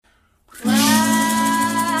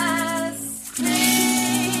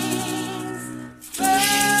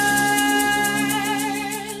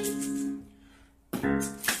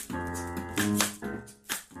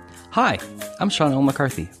Hi, I'm Sean L.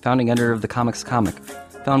 McCarthy, founding editor of The Comics Comic,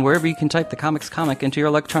 found wherever you can type The Comics Comic into your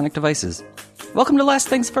electronic devices. Welcome to Last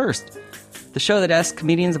Things First, the show that asks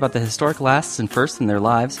comedians about the historic lasts and firsts in their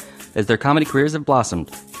lives as their comedy careers have blossomed,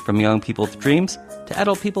 from young people with dreams to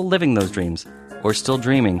adult people living those dreams, or still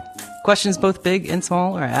dreaming. Questions both big and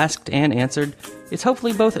small are asked and answered. It's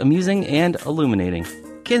hopefully both amusing and illuminating.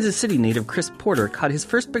 Kansas City native Chris Porter caught his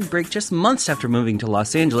first big break just months after moving to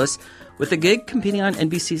Los Angeles, with a gig competing on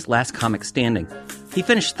NBC's Last Comic Standing. He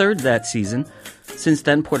finished third that season. Since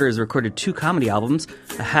then, Porter has recorded 2 comedy albums,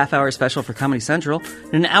 a half-hour special for Comedy Central,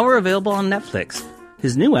 and an hour available on Netflix.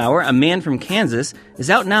 His new hour, A Man from Kansas,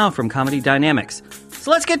 is out now from Comedy Dynamics.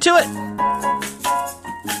 So let's get to it!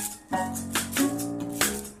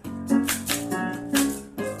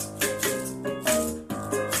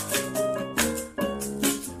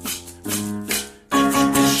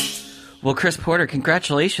 Well, Chris Porter,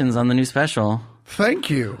 congratulations on the new special.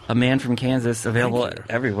 Thank you. A Man from Kansas, available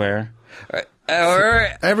everywhere.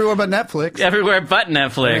 Everywhere but Netflix. Everywhere but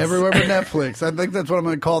Netflix. Everywhere but Netflix. I think that's what I'm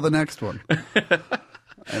going to call the next one.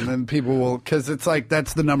 And then people will, because it's like,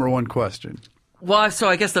 that's the number one question. Well, so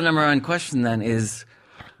I guess the number one question then is,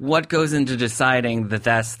 what goes into deciding that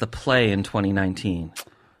that's the play in 2019?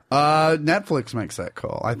 Netflix makes that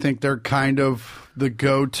call. I think they're kind of the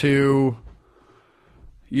go-to...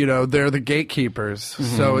 You know, they're the gatekeepers.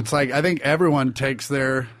 Mm-hmm. So it's like, I think everyone takes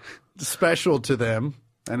their special to them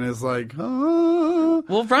and is like, oh.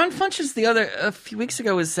 Well, Ron Funches a few weeks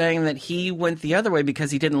ago was saying that he went the other way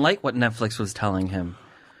because he didn't like what Netflix was telling him.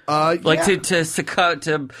 To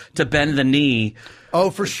bend the knee. Oh,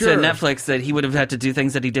 for sure. To Netflix, that he would have had to do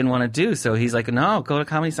things that he didn't want to do. So he's like, no, go to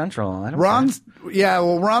Comedy Central. Ron's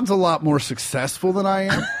a lot more successful than I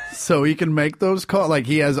am. So he can make those calls. Like,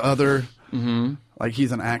 he has other... Mm-hmm. Like,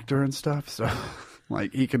 he's an actor and stuff, so,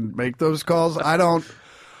 like, he can make those calls. I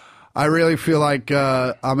really feel like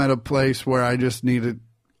I'm at a place where I just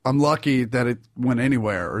I'm lucky that it went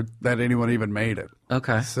anywhere or that anyone even made it.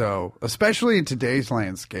 Okay. So, especially in today's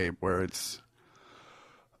landscape where it's...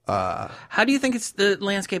 How do you think the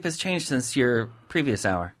landscape has changed since your previous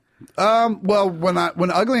hour? Well, when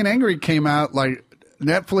Ugly and Angry came out, like,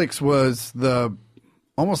 Netflix was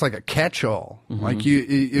almost like a catch-all. Mm-hmm. Like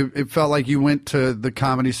it felt like you went to the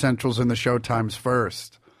Comedy Centrals and the Showtimes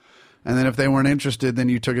first. And then if they weren't interested, then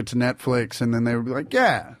you took it to Netflix and then they would be like,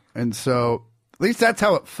 yeah. And so at least that's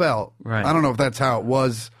how it felt. Right. I don't know if that's how it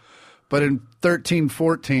was, but in 13,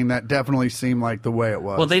 14, that definitely seemed like the way it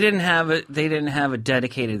was. Well, they didn't have a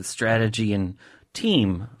dedicated strategy and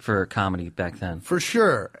team for comedy back then. For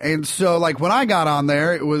sure. And so like when I got on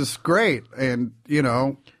there, it was great. And, you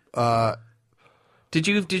know, Did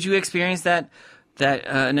you experience that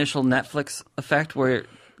initial Netflix effect where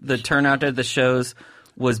the turnout of the shows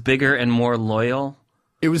was bigger and more loyal?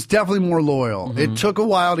 It was definitely more loyal. Mm-hmm. It took a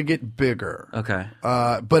while to get bigger. Okay.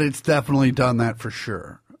 But it's definitely done that for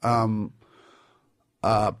sure.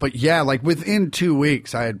 But yeah, like within 2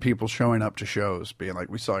 weeks, I had people showing up to shows being like,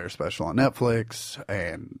 we saw your special on Netflix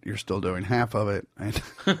and you're still doing half of it. And,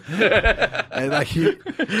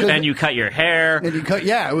 and you cut your hair. And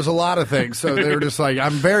it was a lot of things. So they were just like,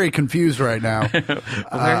 I'm very confused right now.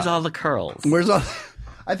 Where's all the curls?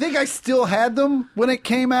 I think I still had them when it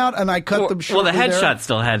came out, and I cut them short. Well, the headshot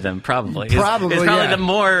still had them, probably. It's probably yeah. the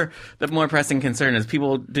more pressing concern is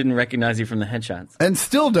people didn't recognize you from the headshots. And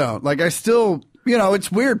still don't. Like, I still... You know,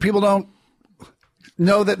 it's weird. People don't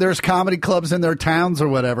know that there's comedy clubs in their towns or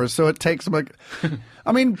whatever. So it takes them like,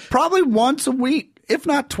 I mean, probably once a week, if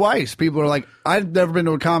not twice. People are like, I've never been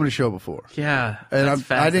to a comedy show before. Yeah. And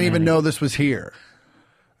I didn't even know this was here.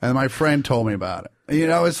 And my friend told me about it. You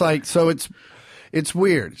know, it's like, so it's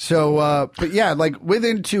weird. So, but yeah, like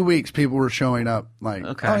within 2 weeks, people were showing up like,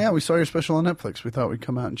 okay. Oh yeah, we saw your special on Netflix. We thought we'd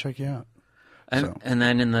come out and check you out. And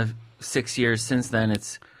then in the 6 years since then,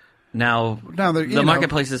 it's, Now the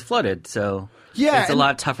marketplace is flooded, so it's a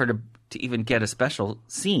lot tougher to even get a special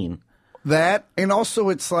seen. That, and also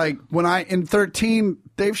it's like when in 13,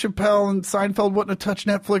 Dave Chappelle and Seinfeld wouldn't have touched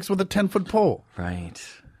Netflix with a 10-foot pole. Right.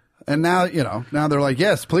 And now, now they're like,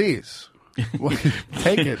 yes, please.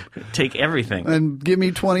 Take it. Take everything. And give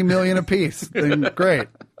me $20 million apiece. Great.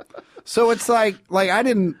 So it's like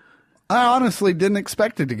I honestly didn't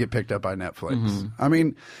expect it to get picked up by Netflix. Mm-hmm. I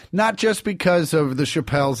mean, not just because of the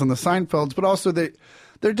Chappelles and the Seinfelds, but also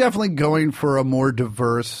they're definitely going for a more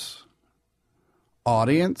diverse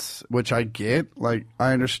audience, which I get. Like,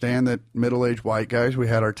 I understand that middle-aged white guys, we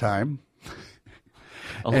had our time.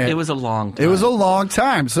 It was a long time. It was a long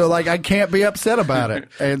time. So, like, I can't be upset about it.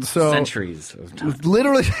 And so centuries of time.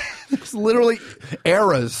 It's literally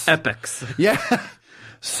eras. Epics. Yeah.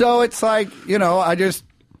 So it's like,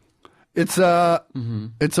 it's a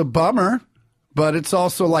bummer, but it's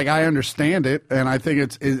also like I understand it, and I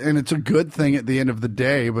think it's a good thing at the end of the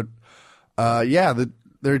day. But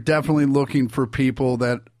they're definitely looking for people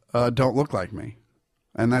that don't look like me,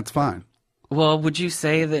 and that's fine. Well, would you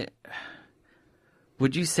say that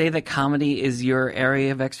comedy is your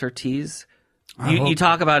area of expertise? You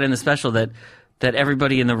talk about in the special that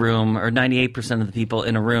everybody in the room, or 98% of the people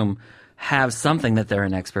in a room, have something that they're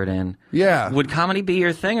an expert in. Yeah. Would comedy be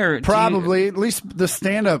your thing, or probably at least the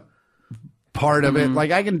stand-up part of it?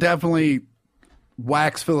 Like, I can definitely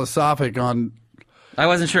wax philosophic on. I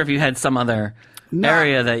wasn't sure if you had some other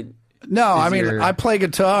area that. No, I mean, I play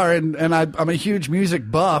guitar and I'm a huge music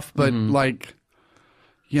buff, but like,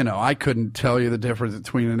 you know, I couldn't tell you the difference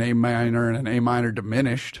between an A minor and an A minor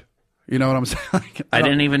diminished. You know what I'm saying? Like, I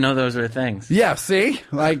didn't even know those were things. Yeah, see?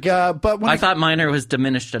 Like, but when I thought minor was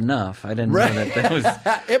diminished enough. I didn't know that was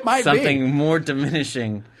it might something be more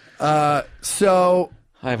diminishing. So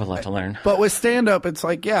I have a lot to learn. But with stand-up, it's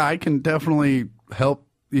like, yeah, I can definitely help.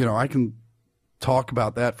 You know, I can talk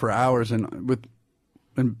about that for hours and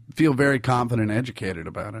feel very confident and educated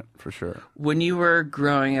about it, for sure. When you were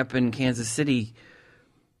growing up in Kansas City,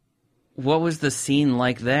 what was the scene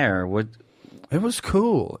like there? It was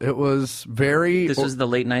cool. It was very... This was the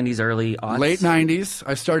late 90s, early aughts? Late 90s.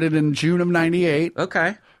 I started in June of 98.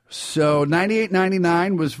 Okay. So 98,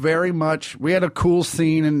 99 was very much... We had a cool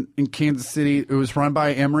scene in Kansas City. It was run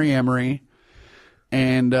by Emery.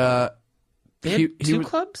 And... they had two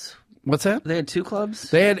clubs? What's that? They had two clubs?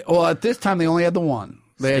 They had... Well, at this time, they only had the one.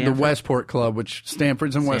 They Stanford? had the Westport Club, which...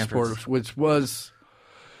 Stanford's and Westport, which was...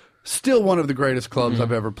 Still one of the greatest clubs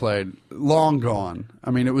I've ever played. Long gone.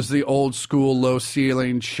 I mean, it was the old school, low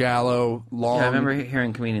ceiling, shallow, long. Yeah, I remember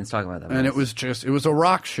hearing comedians talk about that. And it was a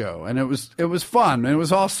rock show, and it was fun. And it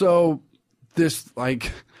was also this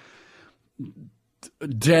like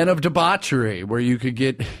den of debauchery where you could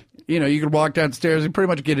get, you know, you could walk downstairs and pretty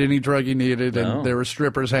much get any drug you needed, and there were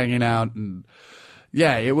strippers hanging out, and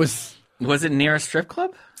yeah, it was. Was it near a strip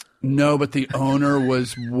club? No, but the owner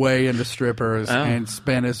was way into strippers and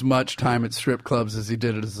spent as much time at strip clubs as he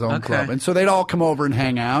did at his own club. And so they'd all come over and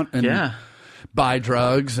hang out and buy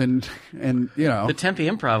drugs and you know. The Tempe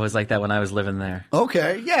Improv was like that when I was living there.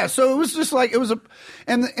 Okay, yeah. So it was just like, it was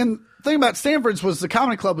and the thing about Stanford's was the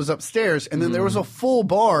comedy club was upstairs, and then there was a full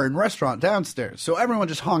bar and restaurant downstairs. So everyone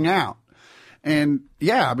just hung out. And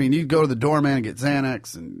yeah, I mean, you go to the doorman and get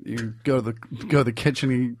Xanax, and you go to the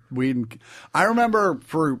kitchen and eat weed. And I remember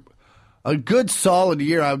for a good solid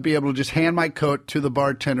year, I would be able to just hand my coat to the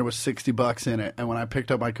bartender with $60 in it, and when I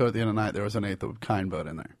picked up my coat at the end of the night, there was an eighth of kind boat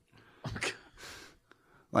in there. Okay.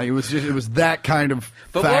 Like it was that kind of.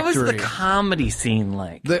 But factory. What was the comedy scene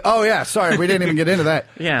like? Oh yeah, sorry, we didn't even get into that.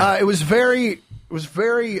 Yeah, it was very. As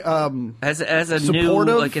a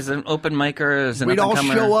supportive. New, like as an open micer, as an we'd all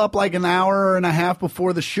up-and-comer. show up like an hour and a half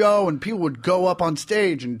before the show, and people would go up on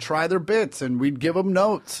stage and try their bits, and we'd give them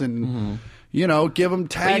notes and you know, give them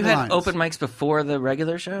taglines. But you had open mics before the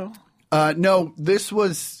regular show? No, this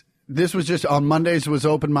was just on Mondays was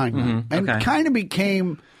open mic night, and kind of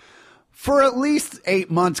became. For at least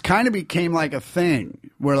 8 months, kind of became like a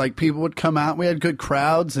thing where like people would come out. We had good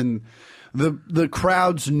crowds, and the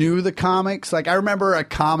crowds knew the comics. Like I remember a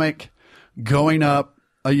comic going up,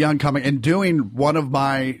 a young comic, and doing one of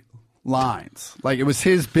my lines. Like it was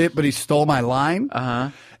his bit, but he stole my line.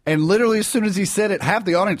 And literally, as soon as he said it, half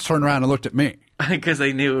the audience turned around and looked at me because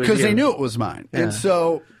they knew it was they knew it was mine. Yeah. And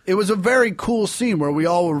so it was a very cool scene where we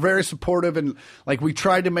all were very supportive, and like we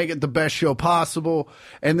tried to make it the best show possible.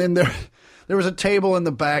 And then there was a table in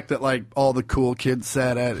the back that like all the cool kids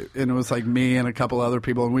sat at, and it was like me and a couple other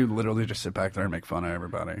people, and we would literally just sit back there and make fun of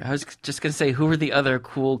everybody. I was just gonna say, who were the other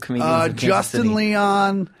cool comedians? In Justin City?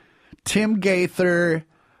 Leon, Tim Gaither.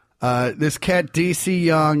 This cat DC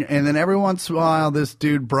Young, and then every once in a while this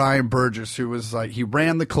dude Brian Burgess, who was like, he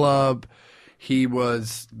ran the club. He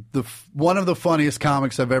was one of the funniest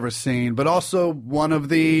comics I've ever seen, but also one of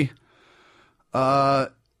the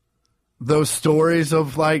those stories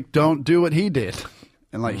of like, don't do what he did.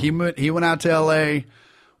 And like he went out to LA,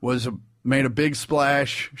 made a big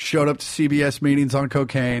splash, showed up to CBS meetings on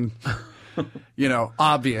cocaine. You know,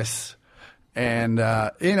 obvious. And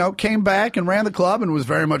you know, came back and ran the club and was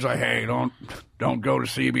very much like, hey, don't go to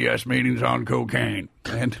CBS meetings on cocaine.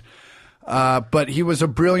 And but he was a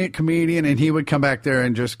brilliant comedian, and he would come back there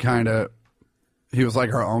and just kind of, he was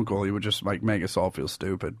like our uncle. He would just like make us all feel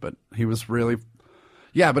stupid, but he was really,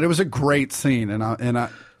 yeah. But it was a great scene, and I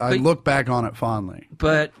look back on it fondly.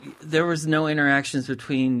 But there was no interactions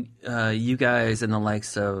between you guys and the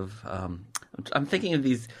likes of. I'm thinking of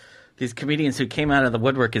these these comedians who came out of the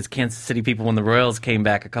woodwork as Kansas City people when the Royals came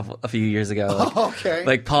back a few years ago. Like, Okay.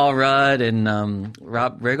 Like Paul Rudd and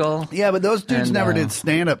Rob Riggle. Yeah, but those dudes And, never did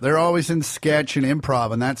stand up. They're always in sketch and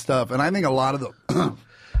improv and that stuff. And I think a lot of the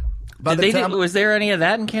Was there any of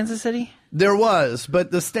that in Kansas City? there was,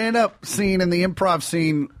 but the stand up scene and the improv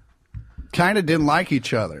scene kind of didn't like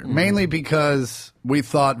each other, mainly because we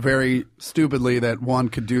thought very stupidly that one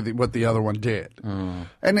could do what the other one did. And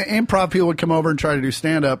the improv people would come over and try to do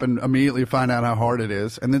stand up and immediately find out how hard it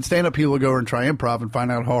is, and then stand up people would go over and try improv and find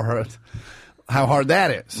out how hard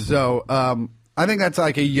that is. So I think that's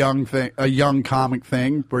like a young comic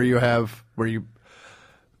thing where you have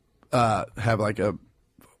like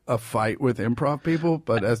a fight with improv people,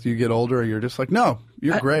 but as you get older, you're just like, no,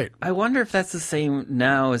 you're great. I wonder if that's the same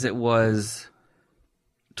now as it was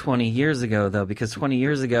 20 years ago, though, because 20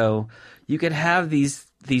 years ago, you could have these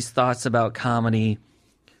thoughts about comedy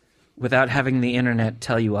without having the internet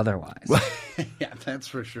tell you otherwise. Yeah, that's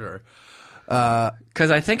for sure.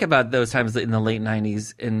 Because I think about those times in the late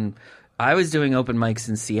 90s, and I was doing open mics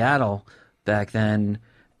in Seattle back then,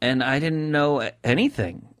 and I didn't know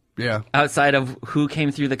anything. Yeah. Outside of who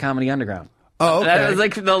came through the Comedy Underground. Oh, okay. That was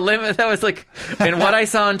like the limit. That was like, and what I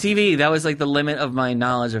saw on TV, that was like the limit of my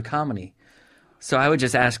knowledge of comedy. So I would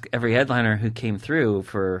just ask every headliner who came through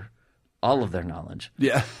for all of their knowledge.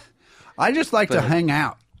 Yeah. I just like to hang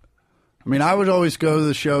out. I mean, I would always go to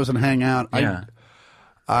the shows and hang out. Yeah.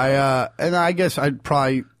 And I guess I'd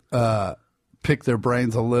probably pick their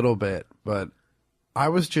brains a little bit, but I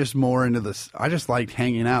was just more into this. I just liked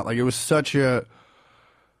hanging out. Like, it was such a,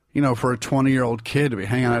 for a 20-year-old kid to be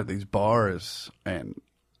hanging out at these bars and,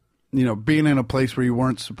 being in a place where you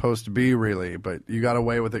weren't supposed to be really, but you got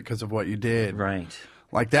away with it because of what you did. Right.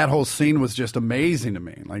 Like, that whole scene was just amazing to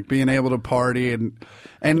me. Like, being able to party and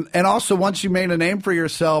also once you made a name for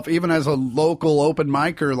yourself, even as a local open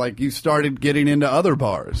micer, like, you started getting into other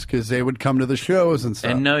bars because they would come to the shows and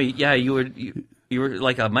stuff. And you were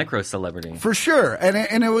like a micro celebrity. For sure.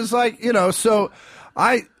 And it was like, so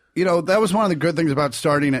that was one of the good things about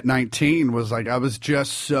starting at 19 was like I was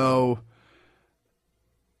just so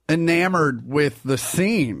enamored with the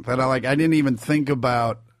scene that I didn't even think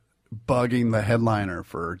about bugging the headliner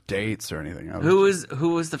for dates or anything. Who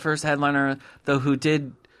was the first headliner though who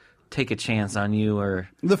did take a chance on you or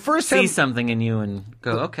see something in you and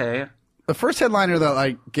go, okay? The first headliner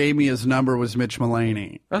that gave me his number was Mitch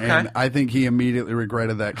Mulaney. Okay. And I think he immediately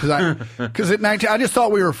regretted that because at 19 I just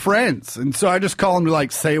thought we were friends, and so I just called him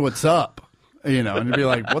to say what's up, and he'd be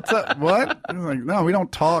like, "What's up? What?" I was like, "No, we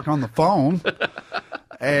don't talk on the phone."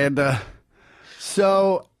 And and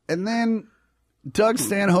then Doug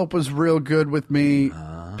Stanhope was real good with me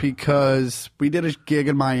because we did a gig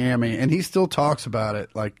in Miami, and he still talks about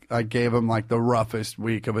it. Like, I gave him the roughest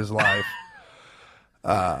week of his life.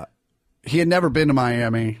 He had never been to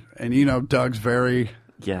Miami, and Doug's very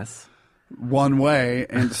one way,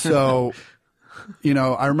 and so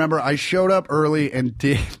I remember I showed up early and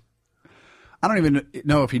I don't even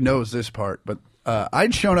know if he knows this part, but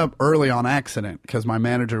I'd shown up early on accident because my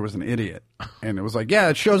manager was an idiot, and it was like,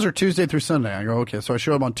 yeah, shows are Tuesday through Sunday. I go, okay, so I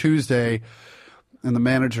show up on Tuesday, and the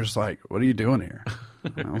manager's like, what are you doing here?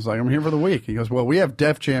 And I was like, I'm here for the week. He goes, well, we have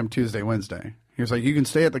Def Jam Tuesday, Wednesday. He was like, you can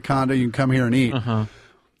stay at the condo, you can come here and eat.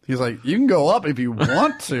 He's like, you can go up if you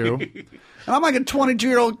want to. And I'm like a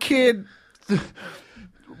 22-year-old kid,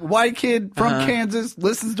 white kid from Kansas,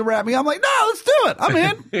 listens to rap. I'm like, no, let's do it. I'm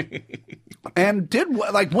in. And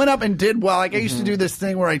went up and did well. I used to do this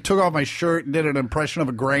thing where I took off my shirt and did an impression of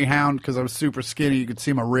a greyhound because I was super skinny. You could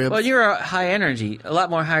see my ribs. Well, you're a lot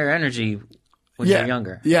more higher energy when you're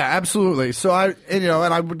younger. Yeah, absolutely. So and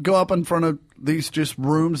I would go up in front of these just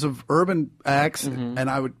rooms of urban acts, and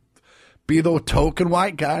I would be the token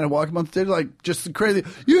white guy, and I walk up on stage just crazy,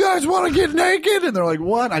 you guys want to get naked? And they're like,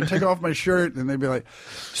 what? I'd take off my shirt, and they'd be like,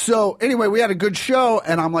 so anyway, we had a good show,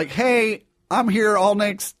 and I'm like, hey, I'm here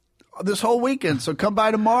this whole weekend, so come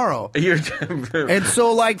by tomorrow. And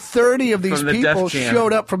so 30 of these people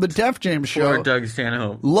showed up from the Def Jam show. Poor Doug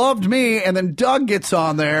Stanhope. Loved me, and then Doug gets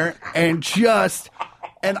on there and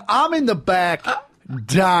I'm in the back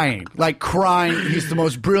dying, crying. He's the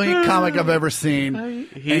most brilliant comic I've ever seen.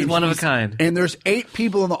 He's one of a kind. And there's 8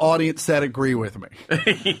 people in the audience that agree with me.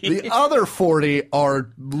 The other 40 are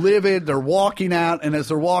livid. They're walking out, and as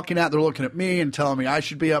they're walking out, they're looking at me and telling me I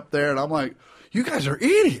should be up there. And I'm like, you guys are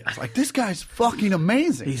idiots. This guy's fucking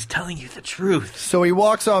amazing. He's telling you the truth. So he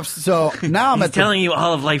walks off. So now He's telling you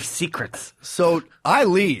all of life's secrets. So I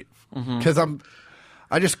leave because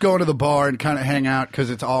I just go into the bar and kind of hang out because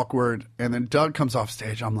it's awkward. And then Doug comes off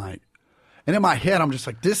stage. I'm like, and in my head, I'm just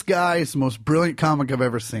like, this guy is the most brilliant comic I've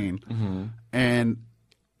ever seen. And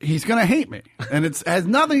he's going to hate me. And it's has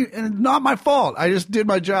nothing, and it's not my fault. I just did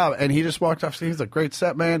my job. And he just walked off. He's a great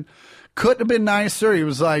set, man. Couldn't have been nicer. He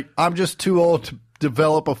was like, I'm just too old to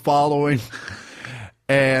develop a following.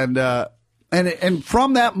 And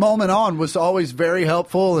from that moment on was always very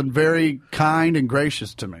helpful and very kind and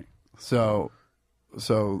gracious to me. So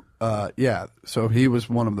he was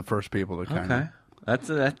one of the first people to kind of. That's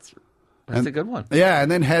a good one. Yeah,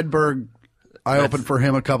 and then Hedberg, I opened for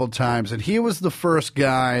him a couple times, and he was the first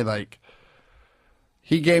guy, like,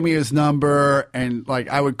 he gave me his number, and, like,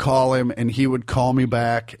 I would call him, and he would call me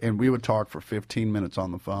back, and we would talk for 15 minutes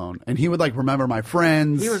on the phone. And he would, like, remember my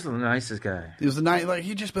friends. He was the nicest guy. He was the night, like,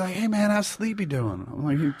 he'd just be like, hey, man, how's Sleepy doing? I'm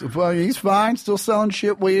like, well, he's fine, still selling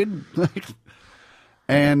shit weed.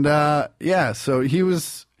 And, so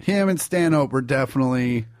him and Stanhope were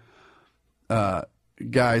definitely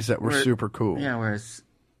guys that were super cool. Yeah, whereas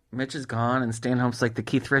Mitch is gone and Stanhope's like the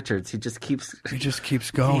Keith Richards. He just keeps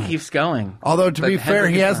going. He keeps going. Although, to be fair,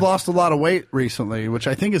 he has lost a lot of weight recently, which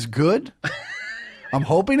I think is good. I'm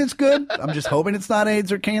hoping it's good. I'm just hoping it's not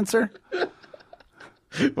AIDS or cancer.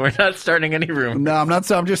 We're not starting any rumors. No, I'm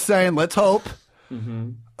not. I'm just saying, let's hope.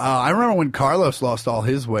 Mm-hmm. I remember when Carlos lost all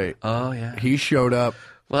his weight. Oh, yeah. He showed up.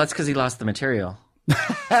 Well, that's because he lost the material.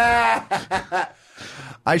 I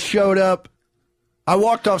showed up. I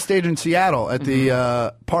walked off stage in Seattle at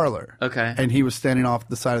the Parlor. Okay. And he was standing off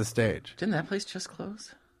the side of the stage. Didn't that place just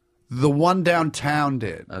close? The one downtown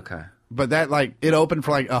did. Okay. But that, like, it opened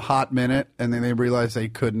for, like, a hot minute, and then they realized they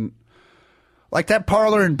couldn't. Like, that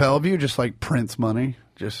Parlor in Bellevue just, like, prints money.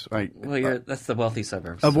 Just, like. Well, that's the wealthy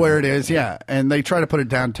suburbs. Of where it is, yeah. And they tried to put it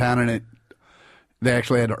downtown, and they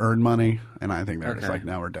actually had to earn money. And I think they're just like,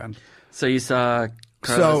 now we're done. So you saw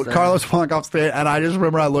Carlos walked off stage, and I just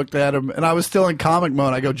remember I looked at him, and I was still in comic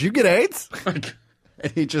mode. I go, did you get AIDS?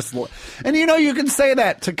 And he just, and you can say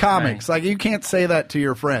that to comics. Right. Like, you can't say that to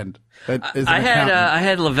your friend. I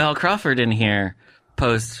had Lavelle Crawford in here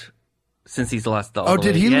since he's lost the. Oh,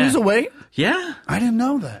 did he lose a weight? Yeah, I didn't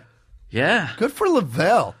know that. Yeah, good for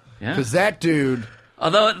Lavelle. Yeah, because that dude.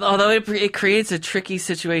 Although it creates a tricky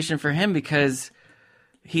situation for him because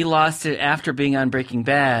he lost it after being on Breaking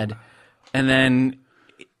Bad, and then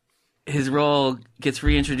his role gets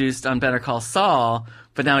reintroduced on Better Call Saul,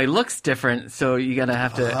 but now he looks different, so you gotta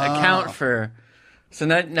have to account for. So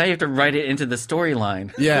now you have to write it into the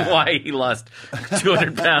storyline. Yeah, why he lost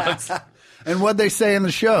 200 pounds. And what'd they say in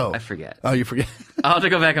the show? I forget. Oh, you forget? I'll have to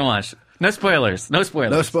go back and watch. No spoilers.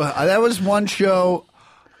 That was one show.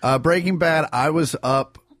 Breaking Bad. I was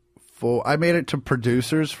up for. I made it to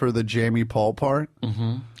producers for the Jamie Paul part.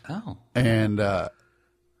 Mm-hmm. Oh. And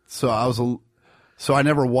so I was. So I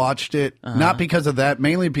never watched it. Not because of that.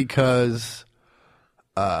 Mainly because.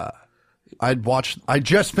 I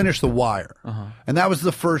just finished The Wire, and that was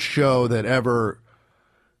the first show that ever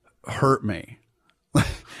hurt me.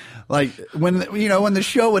 Like when the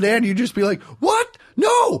show would end, you'd just be like, "What?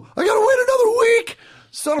 No, I gotta wait another week."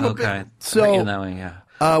 Son of a bitch. So that way,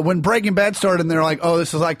 yeah. When Breaking Bad started, and they're like, "Oh,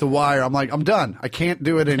 this is like The Wire," I'm like, "I'm done. I can't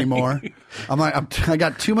do it anymore." I'm like, I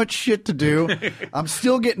got too much shit to do. I'm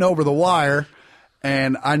still getting over The Wire,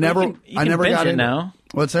 and I never got in now.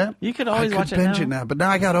 What's that? You could always watch it binge it now, but now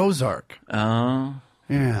I got Ozark. Oh,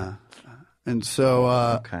 yeah, and so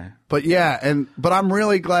okay, but yeah, but I'm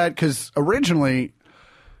really glad because originally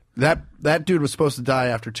that dude was supposed to die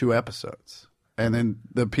after 2 episodes, and then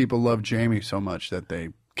the people loved Jamie so much that they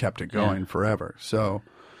kept it going forever. So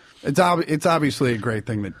it's obviously a great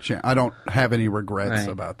thing that I don't have any regrets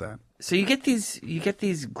about that. So you get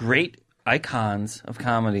these great icons of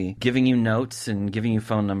comedy giving you notes and giving you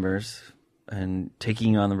phone numbers and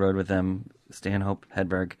taking you on the road with them, Stanhope,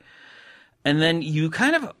 Hedberg. And then you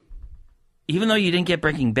kind of, even though you didn't get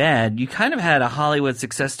Breaking Bad, you kind of had a Hollywood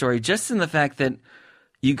success story just in the fact that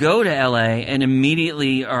you go to LA and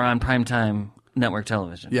immediately are on primetime network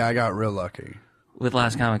television. Yeah, I got real lucky. With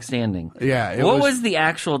Last Comic Standing. Yeah. What was the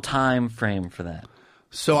actual time frame for that?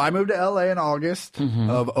 So I moved to LA in August of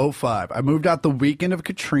 2005. I moved out the weekend of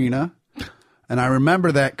Katrina. And I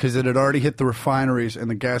remember that because it had already hit the refineries and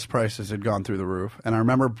the gas prices had gone through the roof. And I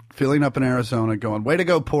remember filling up in Arizona going, way to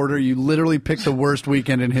go, Porter. You literally picked the worst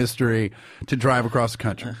weekend in history to drive across the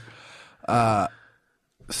country.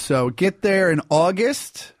 So get there in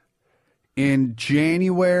August. In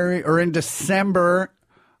January or in December,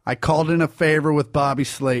 I called in a favor with Bobby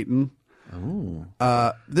Slayton. Ooh.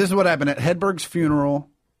 This is what happened. At Hedberg's funeral,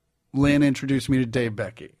 Lynn introduced me to Dave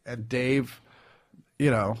Becky. And Dave...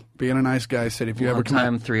 being a nice guy, said, if you ever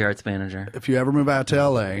come out, 3 Arts manager. If you ever move out to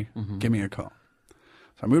L.A., give me a call.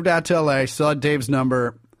 So I moved out to L.A., saw Dave's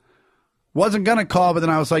number. wasn't going to call, but then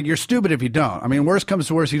I was like, you're stupid if you don't. I mean, worst comes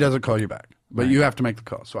to worst, he doesn't call you back. But you have to make the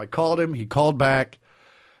call. So I called him. He called back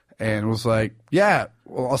and was like, yeah,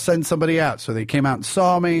 well, I'll send somebody out. So they came out and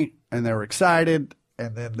saw me, and they were excited.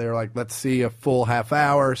 And then they're like, let's see a full half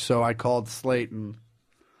hour. So I called Slayton,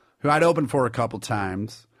 who I'd opened for a couple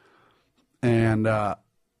times. And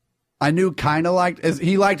I knew kind of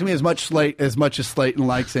he liked me as much as Slayton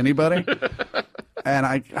likes anybody. And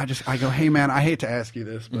I go, hey, man, I hate to ask you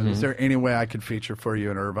this, but is there any way I could feature for you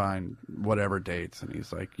in Irvine, whatever dates? And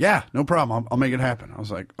he's like, yeah, no problem. I'll make it happen. I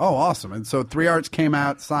was like, oh, awesome. And so 3 Arts came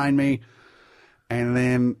out, signed me. And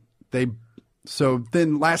then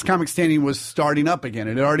then Last Comic Standing was starting up again.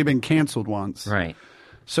 It had already been canceled once. Right.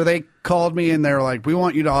 So they called me and they're like, we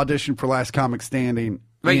want you to audition for Last Comic Standing.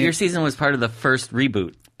 Right, your season was part of the first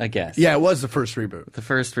reboot, I guess. Yeah, it was the first reboot. The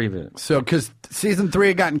first reboot. So, because season 3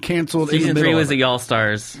 had gotten canceled. Season in the 3 middle was of it. the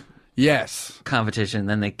All-Stars Yes. competition.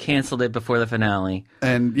 Then they canceled it before the finale.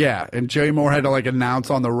 And Jerry Moore had to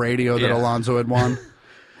announce on the radio that Alonzo had won.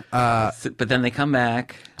 But then they come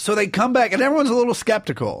back. So they come back, and everyone's a little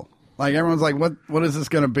skeptical. Like, everyone's like, what is this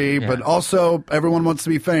going to be? Yeah. But also, everyone wants to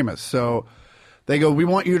be famous. So they go, we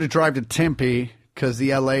want you to drive to Tempe because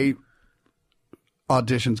the L.A.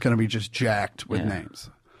 audition's going to be just jacked with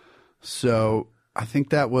names. So I think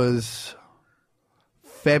that was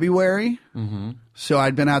February. Mm-hmm. So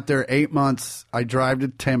I'd been out there 8 months. I drive to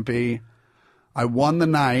Tempe. I won the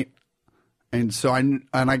night. And so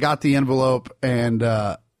I got the envelope, and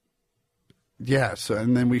and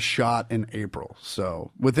then we shot in April.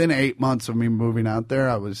 So within 8 months of me moving out there,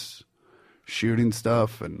 I was shooting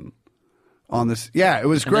stuff and on this. Yeah, it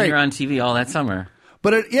was great. Then you're on TV all that summer.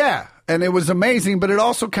 But and it was amazing, but it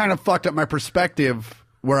also kind of fucked up my perspective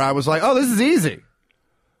where I was like, oh, this is easy.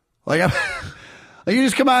 Like you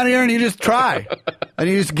just come out here and you just try and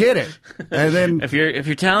you just get it. And then if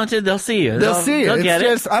you're talented, they'll see you. They'll see you. It's Get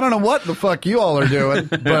just, I don't know what the fuck you all are doing,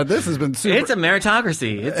 but this has been super. It's a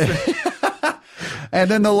meritocracy. And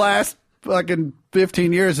then the last fucking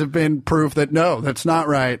 15 years have been proof that no, that's not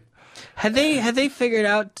right. Had they figured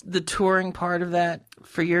out the touring part of that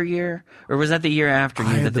for your year, or was that the year after you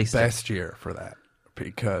I that had they the best year for that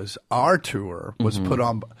because our tour was put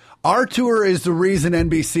on. Our tour is the reason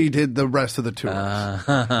NBC did the rest of the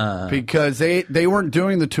tours because they weren't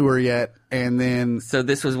doing the tour yet, and then so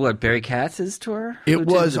this was what Barry Katz's tour. It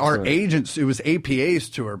was our agents. It was APA's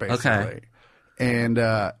tour basically, okay. And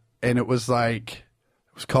it was like.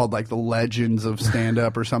 It was called like the Legends of Stand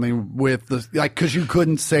Up or something with the because you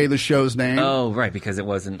couldn't say the show's name. Oh, right, because it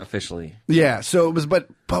wasn't officially. Yeah, so it was, but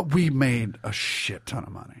we made a shit ton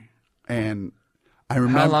of money, and I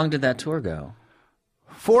remember. How long did that tour go?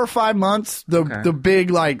 4 or 5 months. The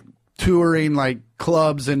big touring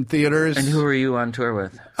clubs and theaters. And who were you on tour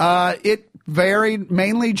with? It varied,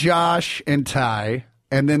 mainly Josh and Ty,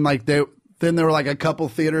 and then Then there were a couple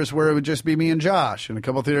theaters where it would just be me and Josh, and a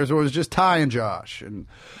couple theaters where it was just Ty and Josh.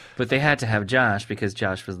 But they had to have Josh because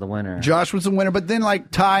Josh was the winner. Josh was the winner, but then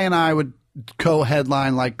Ty and I would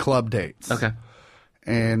co-headline club dates. Okay.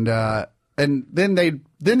 And then they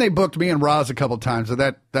booked me and Roz a couple times, so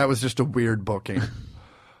that was just a weird booking.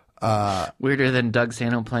 Weirder than Doug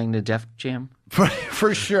Sano playing the Def Jam?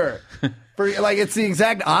 For sure. It's the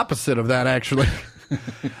exact opposite of that, actually.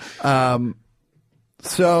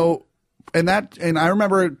 And I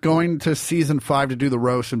remember going to season 5 to do the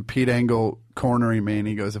roast and Pete Engel cornering me, and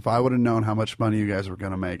he goes, if I would have known how much money you guys were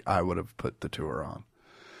going to make, I would have put the tour on.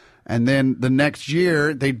 And then the next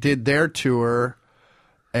year, they did their tour,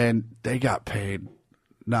 and they got paid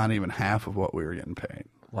not even half of what we were getting paid.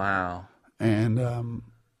 Wow. And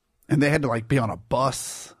they had to be on a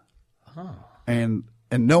bus. Oh. And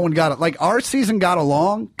no one got it. Our season got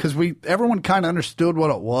along because everyone kind of understood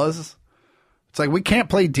what it was. It's we can't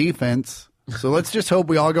play defense, so let's just hope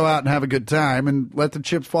we all go out and have a good time and let the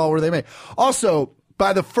chips fall where they may. Also,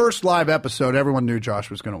 by the first live episode, everyone knew Josh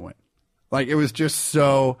was going to win. It was just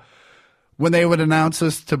so when they would announce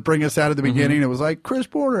us to bring us out at the beginning, it was Chris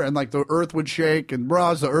Porter, and the earth would shake, and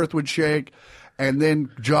Roz, the earth would shake, and then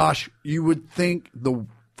Josh, you would think the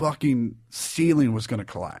fucking ceiling was going to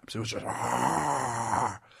collapse. It was just,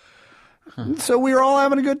 So we were all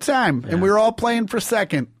having a good time, and we were all playing for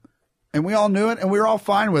second. And we all knew it, and we were all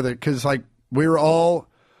fine with it because, the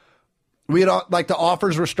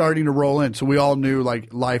offers were starting to roll in, so we all knew,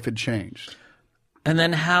 life had changed. And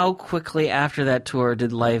then how quickly after that tour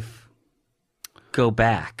did life go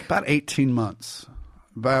back? About 18 months.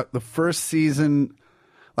 About the first season,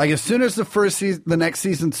 as soon as the next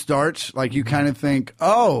season starts, you kind of think,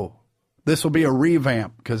 oh, this will be a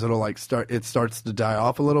revamp because it'll, it starts to die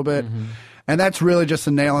off a little bit. Mm-hmm. And that's really just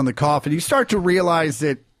a nail in the coffin. You start to realize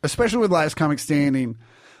that especially with Last Comic Standing,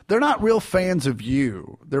 they're not real fans of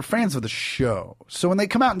you. They're fans of the show. So when they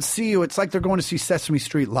come out and see you, it's like they're going to see Sesame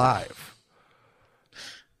Street live.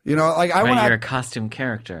 You know, like I You're a costume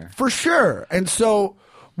character. For sure. And so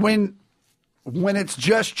when it's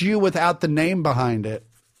just you without the name behind it,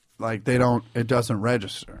 like it doesn't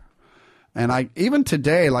register. And even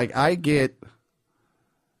today, like I get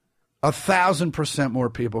 1,000% more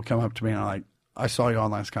people come up to me and are like, I saw you on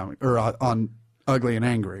Last Comic or on Ugly and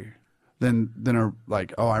Angry than are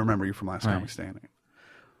like, oh, I remember you from Last Comic Standing.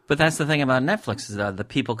 But that's the thing about Netflix is that the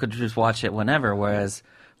people could just watch it whenever, whereas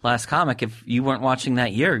Last Comic, if you weren't watching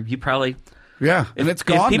that year, you probably... Yeah, and it's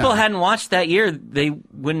gone. If people now. hadn't watched that year, they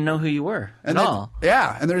wouldn't know who you were at all.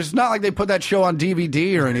 Yeah, and there's not like they put that show on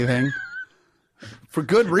DVD or anything. For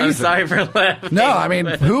good reason. I'm sorry for laughing. No, I mean,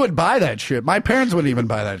 who would buy that shit? My parents wouldn't even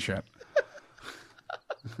buy that shit.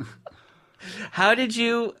 How did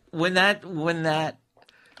you when that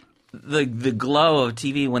the glow of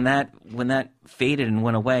TV when that faded and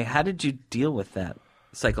went away? How did you deal with that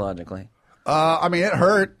psychologically? I mean, it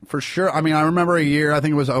hurt for sure. I mean, I remember a year. I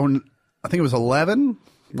think it was 11.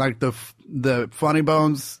 Like the Funny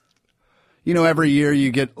Bones. You know, every year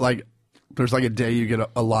you get like there's like a day you get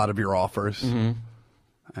a lot of your offers,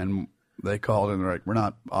 and they called and they're like, we're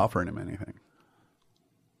not offering him anything.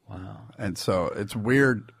 Wow. And so it's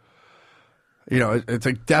weird. You know, it's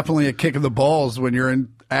definitely a kick in the balls when you're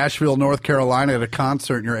in Asheville, North Carolina at a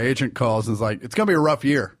concert and your agent calls and is like, it's going to be a rough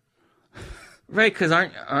year. Right, because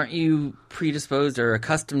aren't you predisposed or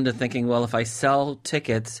accustomed to thinking, well, if I sell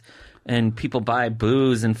tickets and people buy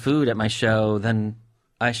booze and food at my show, then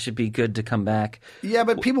I should be good to come back. Yeah,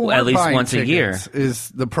 but people at weren't least buying once tickets a year. Is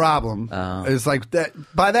the problem. Is like that.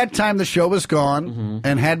 By that time, the show was gone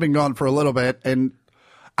and had been gone for a little bit, and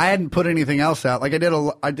I hadn't put anything else out. Like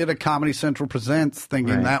I did a Comedy Central Presents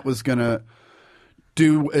thinking that was gonna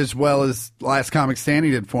do as well as Last Comic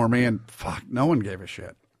Standing did for me, and fuck, no one gave a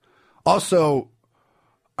shit. Also,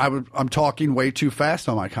 I'm talking way too fast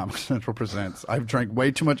on my Comedy Central Presents. I've drank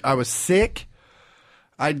way too much. I was sick.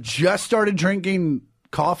 I just started drinking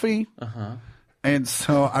coffee, and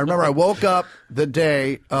so I remember I woke up the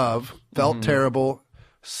day of, felt terrible,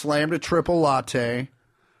 slammed a triple latte,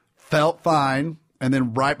 felt fine. And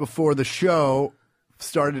then right before the show,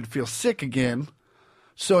 started to feel sick again.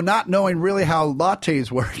 So not knowing really how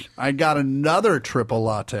lattes work, I got another triple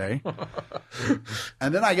latte.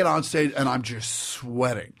 And then I get on stage and I'm just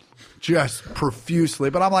sweating, just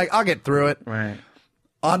profusely. But I'm like, I'll get through it. Right.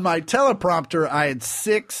 On my teleprompter, I had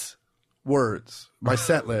 6 words, my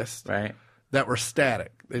set list, that were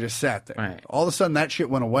static. They just sat there. Right. All of a sudden, that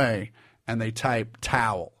shit went away, and they typed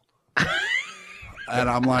towel. And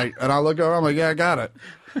I'm like, and I look over, I'm like, yeah, I got it.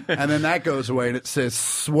 And then that goes away, and it says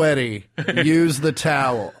sweaty. Use the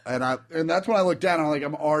towel. And that's when I look down, and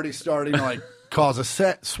I'm already starting to like cause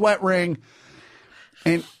a sweat ring.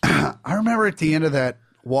 And I remember at the end of that,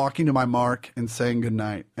 walking to my mark and saying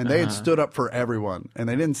goodnight. And they had stood up for everyone, and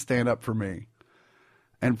they didn't stand up for me.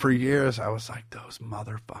 And for years, I was like, those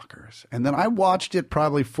motherfuckers. And then I watched it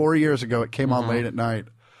probably 4 years ago. It came on late at night.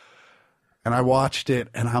 And I watched it,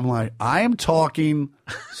 and I'm like, I am talking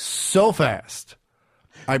so fast.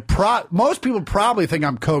 Most people probably think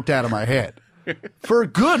I'm coked out of my head. For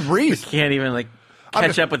good reason. Can't even like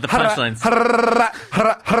catch up with the punchlines.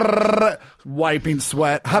 Wiping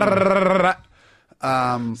sweat.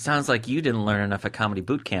 Sounds like you didn't learn enough at comedy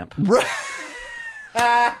boot camp.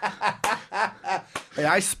 Hey,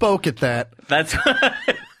 I spoke at that. That's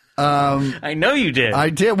I know you did. I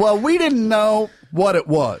did. Well, we didn't know what it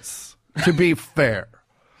was, to be fair.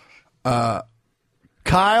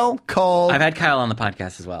 Kyle called. I've had Kyle on the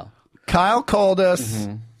podcast as well. Kyle called us,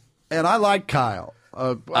 and I like Kyle.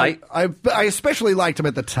 I especially liked him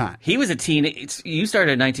at the time. He was a teen. You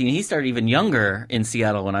started at 19. He started even younger in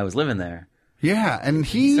Seattle when I was living there. Yeah, and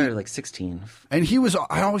he started like 16. And he was.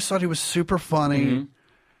 I always thought he was super funny.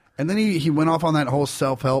 And then he went off on that whole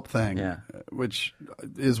self-help thing, which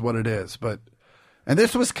is what it is. And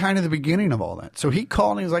this was kind of the beginning of all that. So he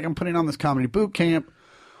called and he was like, I'm putting on this comedy boot camp.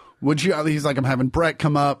 He's like, I'm having Brett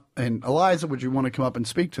come up and Eliza, would you want to come up and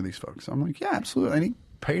speak to these folks? I'm like, yeah, absolutely. And he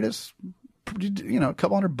paid us, a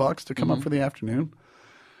couple $100 to come up for the afternoon.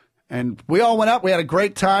 And we all went up. We had a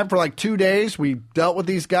great time for like 2 days. We dealt with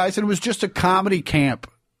these guys, and it was just a comedy camp.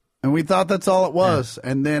 And we thought that's all it was.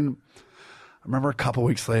 Yeah. And then I remember a couple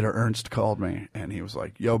weeks later, Ernst called me, and he was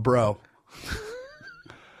like, yo, bro,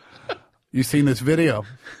 you seen this video?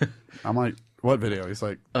 I'm like, what video? He's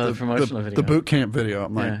like, the promotional video. The boot camp video.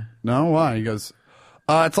 I'm like, no, why? He goes,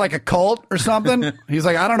 It's like a cult or something. He's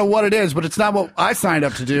like, I don't know what it is, but it's not what I signed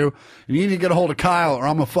up to do. You need to get a hold of Kyle or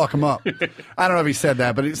I'm going to fuck him up. I don't know if he said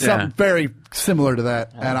that, but it's something very similar to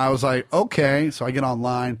that. And I was like, okay. So I get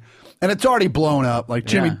online and it's already blown up. Like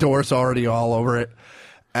Jimmy Dore's already all over it.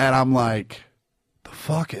 And I'm like, the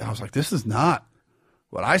fuck? I was like, this is not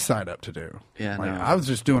what I signed up to do. Yeah, like, no. I was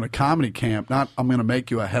just doing a comedy camp, not I'm going to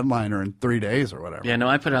make you a headliner in 3 days or whatever. Yeah, no,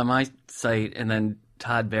 I put it on my site, and then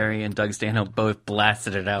Todd Barry and Doug Stanhope both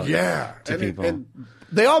blasted it out to people. And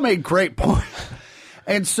they all made great points.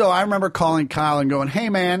 And so I remember calling Kyle and going, hey,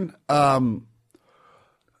 man,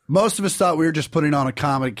 most of us thought we were just putting on a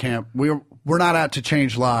comedy camp. We're not out to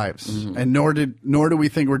change lives, and nor do we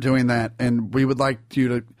think we're doing that. And we would like you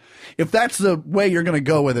to, if that's the way you're going to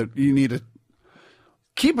go with it, you need to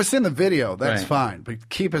keep us in the video. That's fine, but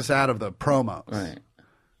keep us out of the promos. Right.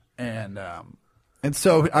 And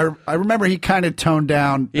so I remember he kind of toned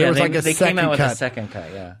down. There was like a they second came out with cut. a second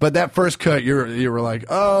cut, yeah. But that first cut, you were like,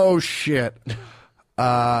 oh shit.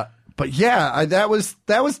 But yeah, that was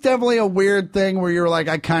definitely a weird thing where you were like,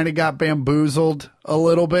 I kind of got bamboozled a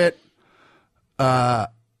little bit. But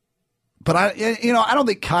I don't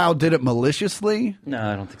think Kyle did it maliciously. No,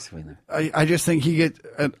 I don't think so either. I just think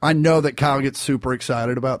I know that Kyle gets super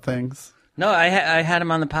excited about things. No, I had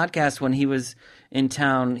him on the podcast when he was in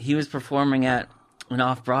town. He was performing at an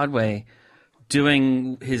off-Broadway,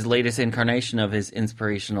 doing his latest incarnation of his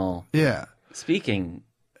inspirational speaking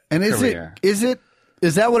career. Is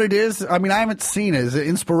that what it is? I mean, I haven't seen it. Is it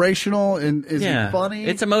inspirational and is it funny?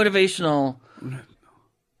 It's a motivational.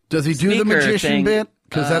 Does he do the magician bit?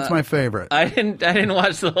 Because that's my favorite. I didn't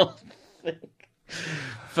watch the whole thing,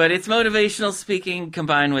 but it's motivational speaking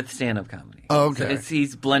combined with stand-up comedy. Oh, okay. So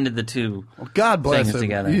he's blended the two. Well, God bless things him.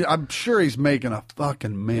 Together. I'm sure he's making a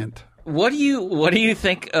fucking mint. What do you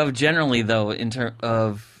think of generally though in terms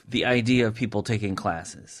of the idea of people taking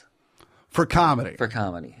classes for comedy?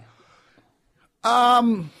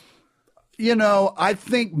 I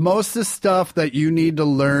think most of the stuff that you need to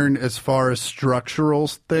learn as far as structural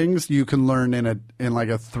things, you can learn in like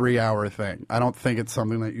a 3-hour thing. I don't think it's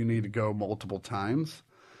something that you need to go multiple times.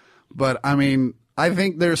 But I mean, I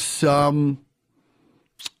think there's some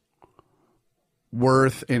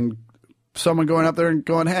worth in someone going up there and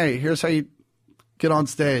going, hey, here's how you get on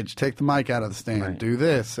stage, take the mic out of the stand, do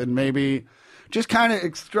this, and maybe just kind of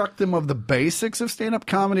instruct them of the basics of stand-up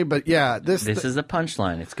comedy. But yeah, this is a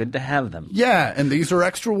punchline. It's good to have them. Yeah, and these are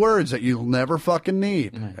extra words that you'll never fucking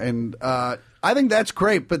need. And I think that's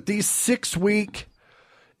great. But these 6-week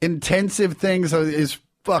intensive things is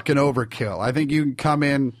fucking overkill. I think you can come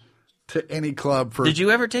in to any club for... Did you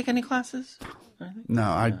ever take any classes?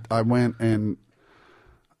 No, I went and...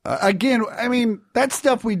 again, I mean, that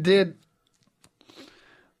stuff we did...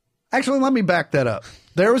 Actually, let me back that up.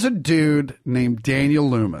 There was a dude named Daniel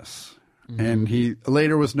Loomis, and he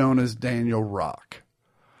later was known as Daniel Rock.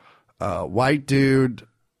 White dude,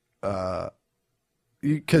 because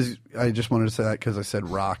I just wanted to say that because I said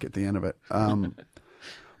rock at the end of it.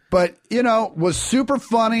 But, was super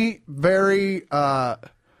funny, very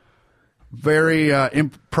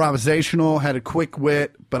improvisational, had a quick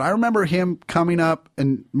wit. But I remember him coming up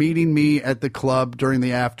and meeting me at the club during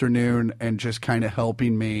the afternoon and just kind of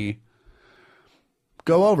helping me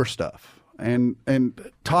go over stuff. And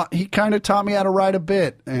he kind of taught me how to write a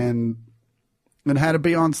bit and how to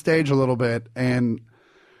be on stage a little bit. And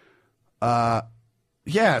so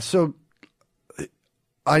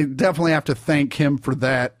I definitely have to thank him for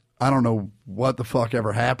that. I don't know what the fuck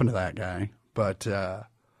ever happened to that guy, but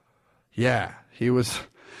he was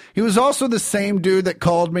also the same dude that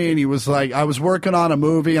called me and he was like, I was working on a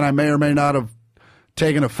movie and I may or may not have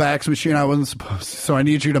taken a fax machine I wasn't supposed to, so I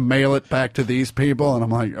need you to mail it back to these people. And I'm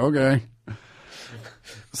like, okay.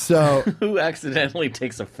 So who accidentally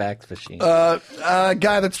takes a fax machine? A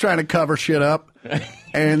guy that's trying to cover shit up.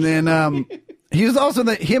 And then he was also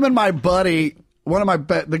him and my buddy,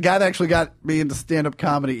 the guy that actually got me into stand-up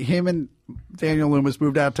comedy, him and Daniel Loomis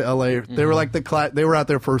moved out to L.A. They were like they were out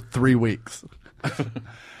there for 3 weeks.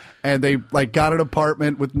 And they like got an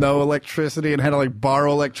apartment with no electricity and had to like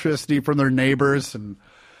borrow electricity from their neighbors. And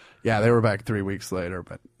yeah, they were back 3 weeks later,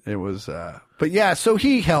 but it was, but yeah, so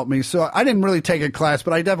he helped me. So I didn't really take a class,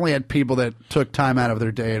 but I definitely had people that took time out of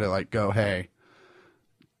their day to like go, hey,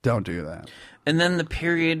 don't do that. And then the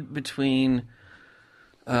period between,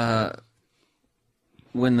 when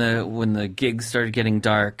the gigs started getting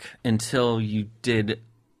dark until you did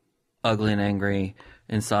Ugly and Angry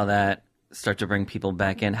and saw that start to bring people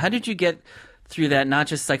back in. How did you get through that, not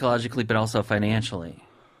just psychologically, but also financially?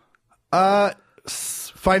 The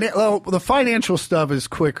financial stuff is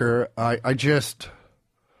quicker. I just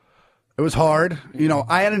It was hard. You know,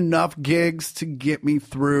 I had enough gigs to get me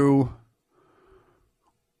through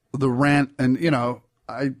the rent, and you know,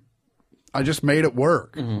 I just made it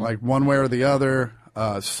work, like one way or the other.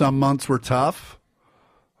 Some months were tough.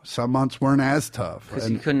 Some months weren't as tough. Because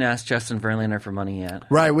you couldn't ask Justin Verlander for money yet.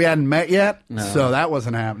 Right, we hadn't met yet, No. so that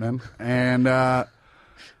wasn't happening. And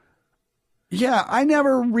yeah, I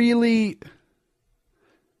never really,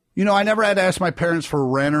 you know, I never had to ask my parents for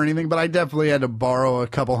rent or anything, but I definitely had to borrow a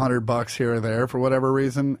couple $100 here or there for whatever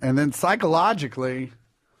reason. And then psychologically,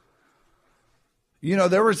 you know,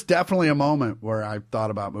 there was definitely a moment where I thought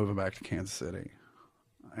about moving back to Kansas City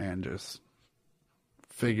and just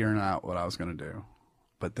figuring out what I was going to do.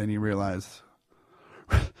 But then you realize,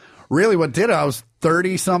 really what did it, I was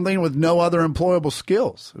 30-something with no other employable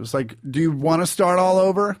skills. It was like, do you want to start all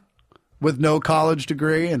over with no college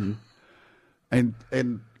degree? And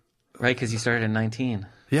Right, because you started at 19.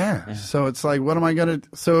 yeah. So it's like, what am I going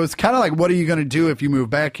to, so it's kind of like, what are you going to do if you move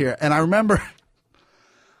back here? And I remember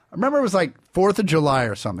it was like 4th of July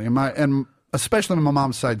or something. And especially my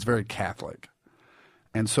mom's side is very Catholic.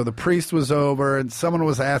 And so the priest was over and someone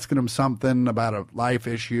was asking him something about a life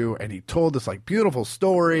issue. And he told this like beautiful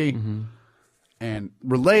story and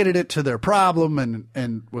related it to their problem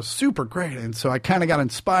and was super great. And so I kind of got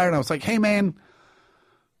inspired. I was like, hey man,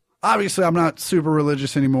 obviously I'm not super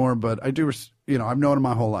religious anymore, but I do, you know, I've known him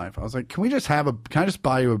my whole life. I was like, can I just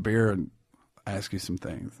buy you a beer and ask you some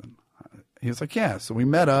things? And he was like, yeah. So we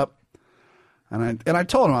met up, and I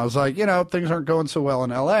told him, I was like, you know, things aren't going so well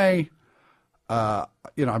in L.A.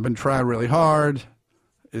 You know, I've been trying really hard.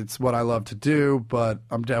 It's what I love to do, but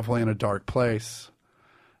I'm definitely in a dark place.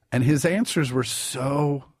 And his answers were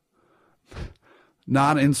so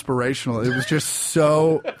not inspirational. It was just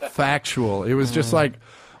so factual. It was just like,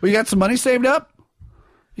 well, you got some money saved up?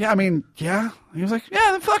 Yeah, I mean, yeah. He was like,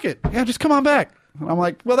 yeah, then fuck it. Yeah, just come on back. And I'm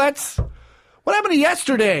like, well, that's... What happened to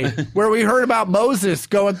yesterday where we heard about Moses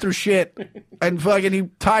going through shit and fucking he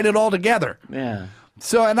tied it all together? Yeah.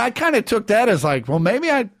 So, and I kind of took that as like, well,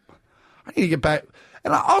 maybe I need to get back.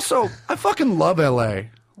 And I fucking love LA.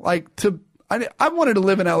 Like, I wanted to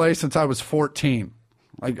live in LA since I was 14.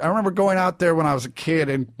 Like, I remember going out there when I was a kid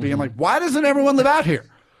and being like, why doesn't everyone live out here?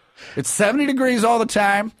 It's 70 degrees all the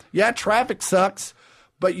time. Yeah, traffic sucks,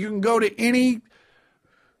 but you can go to any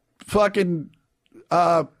fucking,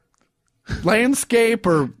 landscape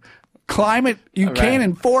or climate you can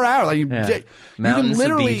in 4 hours. Like you can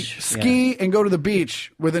literally ski and go to the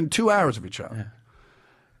beach within 2 hours of each other. Yeah.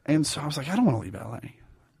 And so I was like, I don't want to leave LA.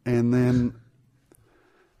 And then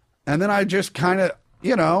I just kind of,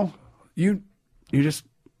 you know, you're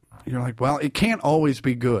like, well, it can't always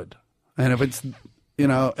be good. And if it's, you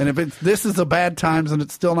know, and if this is a bad times and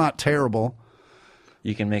it's still not terrible,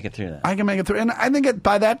 you can make it through that. I can make it through. And I think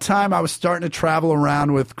by that time I was starting to travel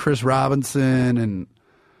around with Chris Robinson. And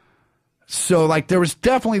so, like, there was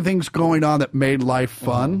definitely things going on that made life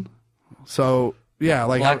fun. So, yeah.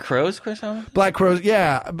 Like Black Crowes, Chris Robinson? Black Crowes,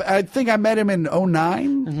 yeah. I think I met him in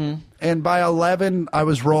 2009. And by 2011, I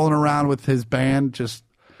was rolling around with his band. Just,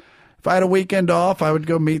 if I had a weekend off, I would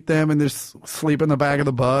go meet them and just sleep in the back of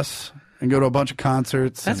the bus. And go to a bunch of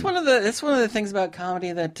concerts. That's one of the things about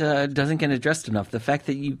comedy that doesn't get addressed enough. The fact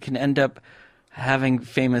that you can end up having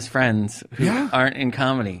famous friends who aren't in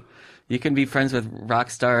comedy. You can be friends with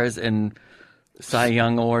rock stars and Cy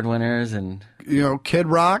Young Award winners, and you know, Kid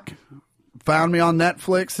Rock found me on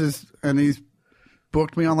Netflix, and he's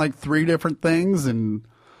booked me on like 3 different things, and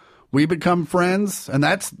we become friends. And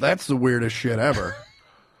that's the weirdest shit ever.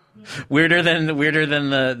 Weirder than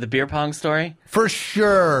the beer pong story? For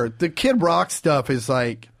sure. The Kid Rock stuff is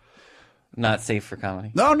like... Not safe for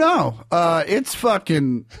comedy. No. It's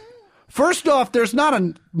fucking... First off, there's not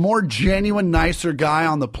a more genuine, nicer guy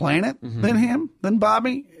on the planet than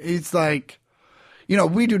Bobby. He's like... You know,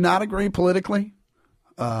 we do not agree politically,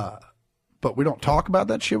 but we don't talk about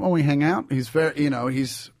that shit when we hang out. He's very, you know,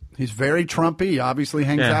 he's very Trumpy. He obviously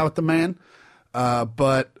hangs out with the man.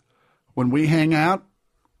 But when we hang out,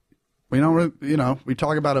 we don't, you know, we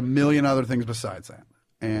talk about a million other things besides that.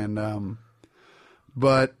 And,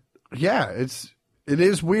 but yeah, it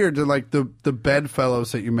is weird to like the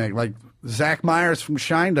bedfellows that you make. Like Zach Myers from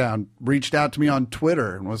Shinedown reached out to me on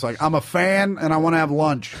Twitter and was like, I'm a fan and I want to have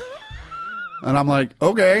lunch. And I'm like,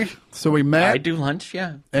 okay. So we met. I do lunch,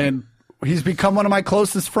 yeah. And he's become one of my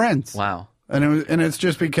closest friends. Wow. And it's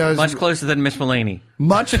just because... Much closer than Mitch Mullaney.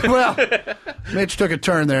 Well, Mitch took a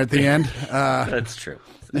turn there at the end. That's true.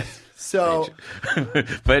 So,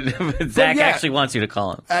 but Zach actually wants you to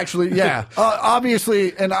call him. Actually, yeah.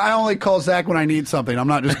 Obviously, and I only call Zach when I need something. I'm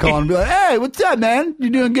not just calling and be like, hey, what's up, man? You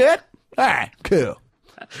doing good? All right, cool.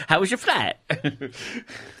 How was your flight?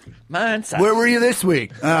 Mine sucks. Where were you this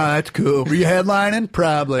week? Oh, that's cool. Were you headlining?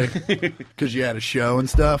 Probably. Because you had a show and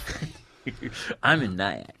stuff. I'm in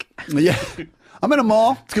Nyack. Yeah. I'm in a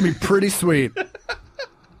mall. It's going to be pretty sweet.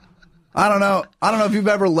 I don't know if you've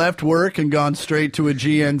ever left work and gone straight to a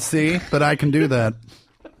GNC, but I can do that.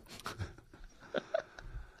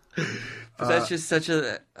 That's just such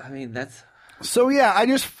a... I mean, that's... So, yeah, I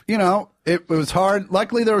just, it was hard.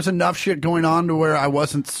 Luckily, there was enough shit going on to where I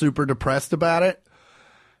wasn't super depressed about it.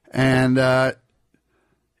 And,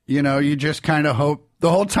 you just kind of hope... The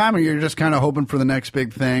whole time you're just kind of hoping for the next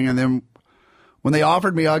big thing. And then when they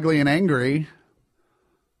offered me Ugly and Angry,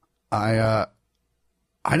 I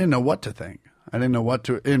didn't know what to think. I didn't know what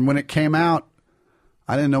to... And when it came out,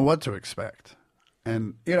 I didn't know what to expect.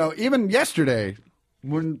 And, even yesterday,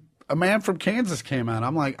 when... A Man from Kansas came out.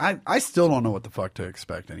 I'm like, I still don't know what the fuck to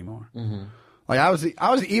expect anymore. Mm-hmm. Like I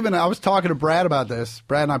was talking to Brad about this.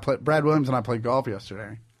 Brad Williams and I played golf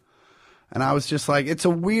yesterday, and I was just like, it's a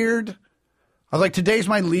weird. I was like, today's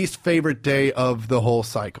my least favorite day of the whole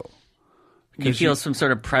cycle. You feel some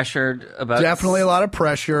sort of pressure about definitely a lot of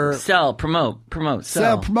pressure. Sell, promote,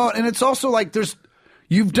 sell, promote, and it's also like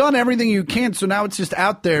you've done everything you can, so now it's just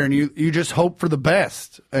out there, and you just hope for the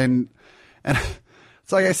best, and.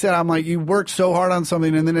 Like I said, I'm like, you work so hard on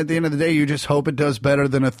something, and then at the end of the day, you just hope it does better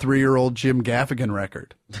than a 3-year-old Jim Gaffigan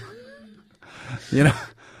record.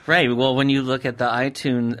 Right. Well, when you look at the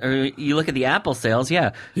iTunes, or you look at the Apple sales,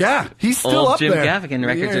 yeah, he's still old up Jim there. Gaffigan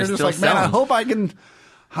records are still like, selling. Man, I hope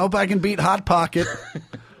I can beat Hot Pocket,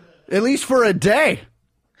 at least for a day.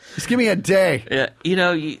 Just give me a day.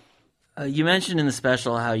 Yeah. You mentioned in the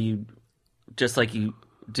special how you, just like you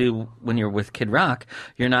do when you're with Kid Rock,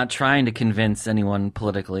 you're not trying to convince anyone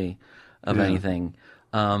politically of anything.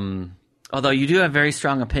 Although you do have very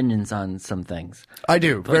strong opinions on some things. I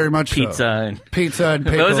do, very much pizza so. And pizza and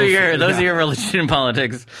pickles. Those are your religion and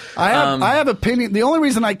politics. I have opinion. The only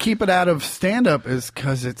reason I keep it out of stand-up is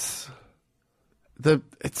because it's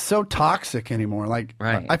so toxic anymore. Like,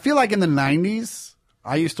 right. I feel like in the 90s,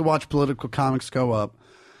 I used to watch political comics go up,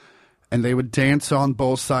 and they would dance on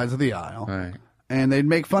both sides of the aisle. Right. And they'd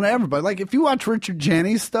make fun of everybody. Like, if you watch Richard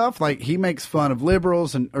Jeni's stuff, like, he makes fun of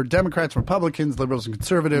liberals or Democrats, Republicans, liberals and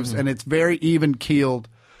conservatives, and it's very even-keeled.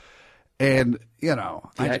 And,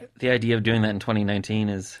 The idea of doing that in 2019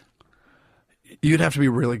 is... You'd have to be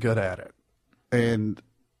really good at it. And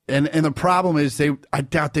the problem is I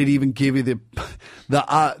doubt they'd even give you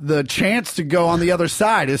the chance to go on the other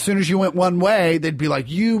side. As soon as you went one way, they'd be like,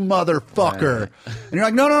 "You motherfucker!" Right. And you're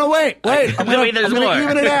like, "No, wait! I'm going to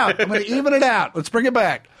even it out. I'm going to even it out. Let's bring it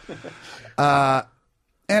back."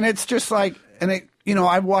 And it's just like,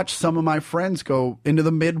 I've watched some of my friends go into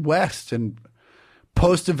the Midwest and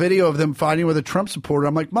post a video of them fighting with a Trump supporter.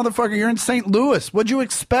 I'm like, "Motherfucker, you're in St. Louis. What'd you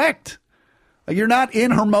expect? Like, you're not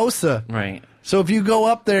in Hermosa, right?" So if you go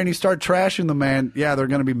up there and you start trashing the man, yeah, they're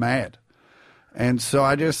going to be mad. And so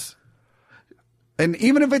and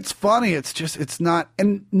even if it's funny, it's not,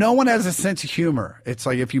 and no one has a sense of humor. It's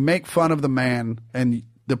like if you make fun of the man and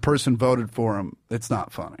the person voted for him, it's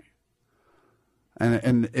not funny.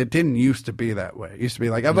 And it didn't used to be that way. It used to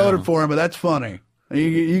be like, I voted for him, but that's funny.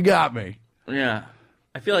 You got me. Yeah.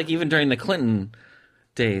 I feel like even during the Clinton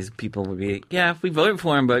days, people would be, we voted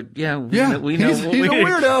for him, but we know he's a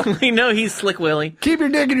weirdo. We know he's Slick Willie. Keep your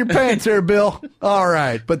dick in your pants there, Bill. All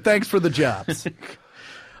right, but thanks for the jobs.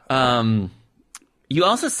 You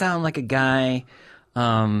also sound like a guy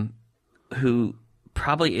who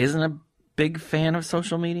probably isn't a big fan of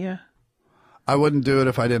social media. I wouldn't do it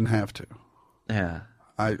if I didn't have to. Yeah.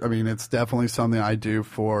 I mean, it's definitely something I do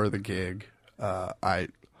for the gig. I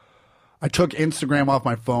took Instagram off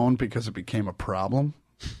my phone because it became a problem.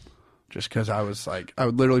 Just because I was like, I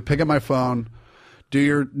would literally pick up my phone, do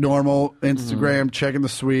your normal Instagram, checking the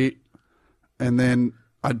suite, and then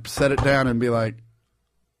I'd set it down and be like,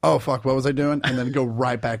 oh, fuck, what was I doing? And then go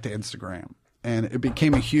right back to Instagram. And it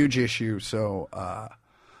became a huge issue, so I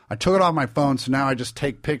took it off my phone, so now I just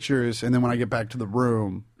take pictures, and then when I get back to the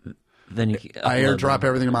room, then I airdrop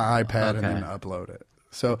everything to my iPad and then upload it.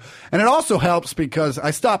 So, and it also helps because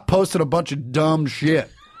I stopped posting a bunch of dumb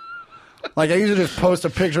shit. Like, I used to just post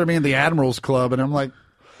a picture of me in the Admirals Club, and I'm like,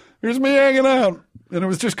 here's me hanging out. And it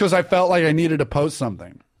was just because I felt like I needed to post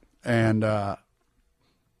something. And, but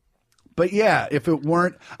yeah, if it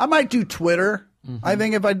weren't, I might do Twitter. I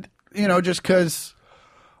think if just because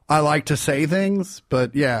I like to say things.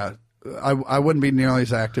 But yeah, I wouldn't be nearly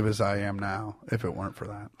as active as I am now if it weren't for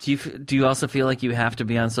that. Do you also feel like you have to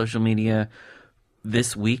be on social media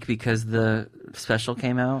this week because the special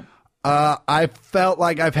came out? I felt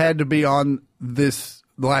like I've had to be on this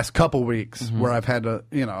the last couple weeks where I've had to,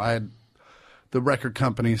 the record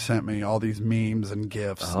company sent me all these memes and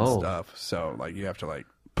GIFs and stuff. So, like, you have to, like,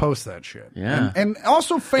 post that shit. Yeah. And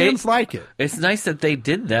also fans like it. It's nice that they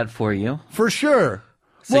did that for you. For sure.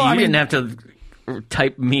 So you didn't have to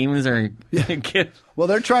type memes or GIFs. Well,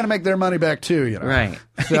 they're trying to make their money back too, Right.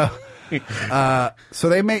 So, so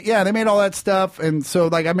they made all that stuff, and so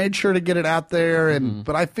like I made sure to get it out there, and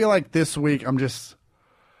but I feel like this week I'm just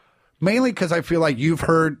mainly because I feel like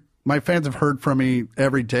my fans have heard from me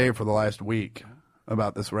every day for the last week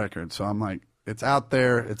about this record, so I'm like, it's out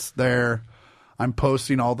there, it's there. I'm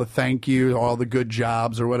posting all the thank you, all the good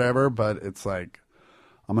jobs or whatever, but it's like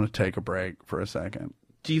I'm gonna take a break for a second.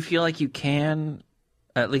 Do you feel like you can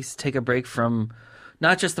at least take a break from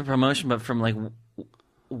not just the promotion, but from like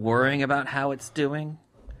worrying about how it's doing?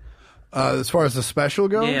 As far as the special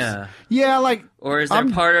goes? Yeah, like... Or is there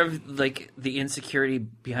part of like the insecurity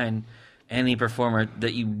behind any performer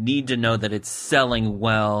that you need to know that it's selling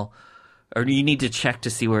well, or do you need to check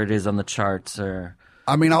to see where it is on the charts? Or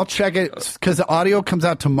I mean, I'll check it because the audio comes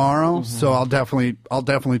out tomorrow, so I'll definitely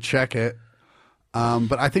check it.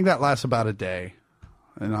 But I think that lasts about a day.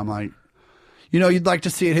 And I'm like, you'd like to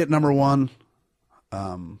see it hit number one.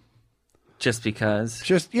 Just because?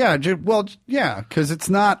 Because it's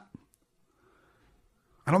not.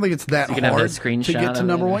 I don't think it's that hard to get to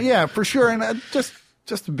number one. Yeah, for sure. And just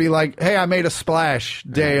to be like, hey, I made a splash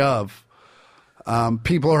day of.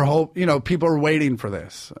 People are waiting for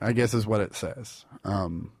this, I guess is what it says.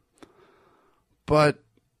 But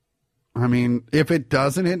I mean, if it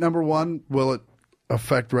doesn't hit number one, will it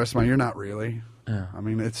affect the rest of my year? Not really. Yeah. I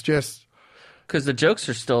mean, it's just because the jokes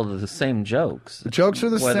are still the same jokes. The jokes are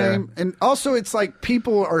the same, and also it's like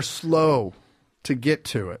people are slow to get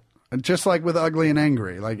to it, and just like with Ugly and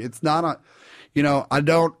Angry, like it's not it's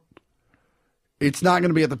not going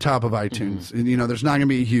to be at the top of iTunes. And, there's not going to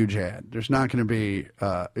be a huge ad. There's not going to be.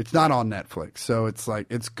 It's not on Netflix, so it's like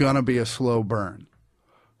it's going to be a slow burn,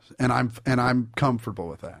 and I'm comfortable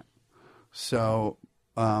with that. So,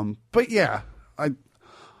 but yeah,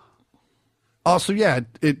 yesterday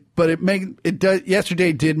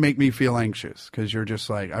did make me feel anxious because you're just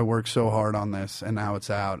like, I worked so hard on this and now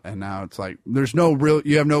it's out, and now it's like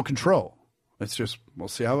you have no control. It's just, we'll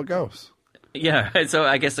see how it goes. Yeah. So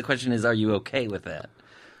I guess the question is, are you okay with that?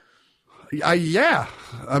 Yeah.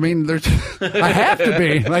 I mean, I have to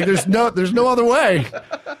be. Like, there's no other way.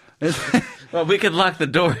 Well, we could lock the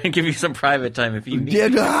door and give you some private time if you need.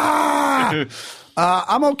 Yeah.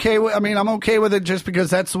 I'm okay with it just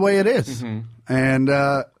because that's the way it is. And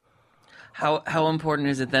how important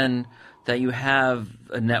is it then that you have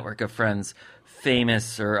a network of friends,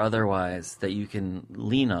 famous or otherwise, that you can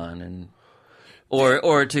lean on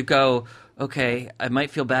or to go, okay, I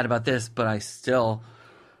might feel bad about this, but I still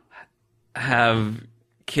have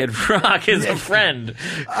Kid Rock as a friend.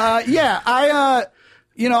 I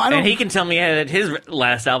don't. And he can tell me that his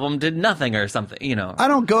last album did nothing or something, I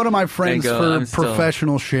don't go to my friends for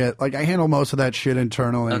professional shit. Like, I handle most of that shit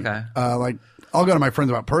internally. Okay. Like, I'll go to my friends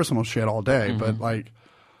about personal shit all day, but like,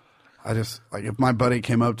 I just, like, if my buddy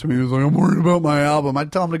came up to me and was like, I'm worried about my album,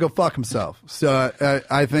 I'd tell him to go fuck himself. So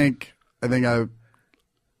I think I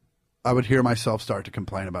would hear myself start to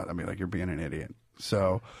complain about it. I mean, like, you're being an idiot.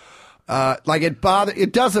 So, like,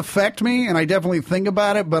 it does affect me, and I definitely think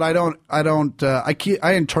about it, but I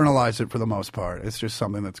internalize it for the most part. It's just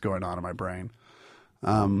something that's going on in my brain.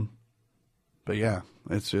 But yeah,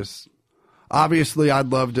 it's just, obviously I'd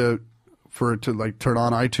love for it to like turn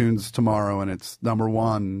on iTunes tomorrow and it's number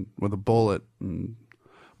one with a bullet, and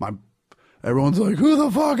everyone's like, who the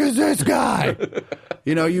fuck is this guy?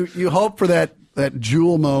 You hope for that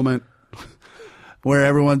Jewel moment where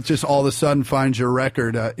everyone just all of a sudden finds your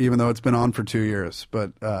record, even though it's been on for 2 years.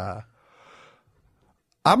 But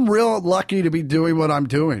I'm real lucky to be doing what I'm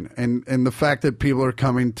doing, and the fact that people are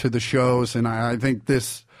coming to the shows, and I think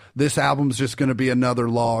this album's just going to be another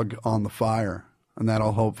log on the fire, and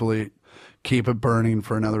that'll hopefully keep it burning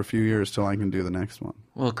for another few years till I can do the next one.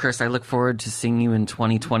 Well, Chris, I look forward to seeing you in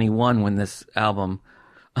 2021 when this album,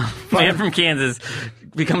 Man from Kansas,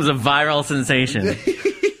 becomes a viral sensation.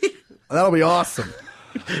 That'll be awesome.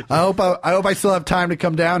 I hope I still have time to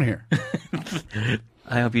come down here.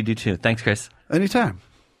 I hope you do too. Thanks, Chris. Anytime.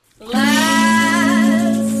 Last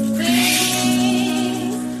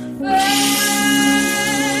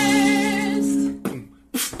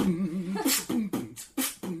things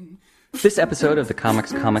first. This episode of the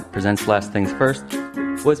Comics Comic Presents Last Things First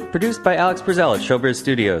was produced by Alex Brazell at Showbiz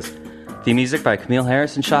Studios. Theme music by Camille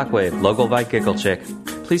Harris and Shockwave, logo by Giggle Chick.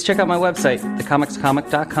 Please check out my website,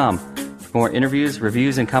 thecomicscomic.com, for more interviews,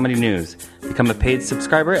 reviews, and comedy news. Become a paid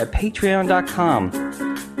subscriber at patreon.com.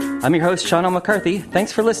 I'm your host, Sean L. McCarthy.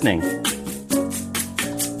 Thanks for listening.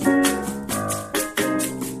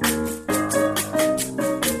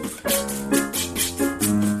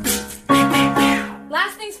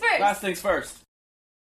 Last things first. Last things first.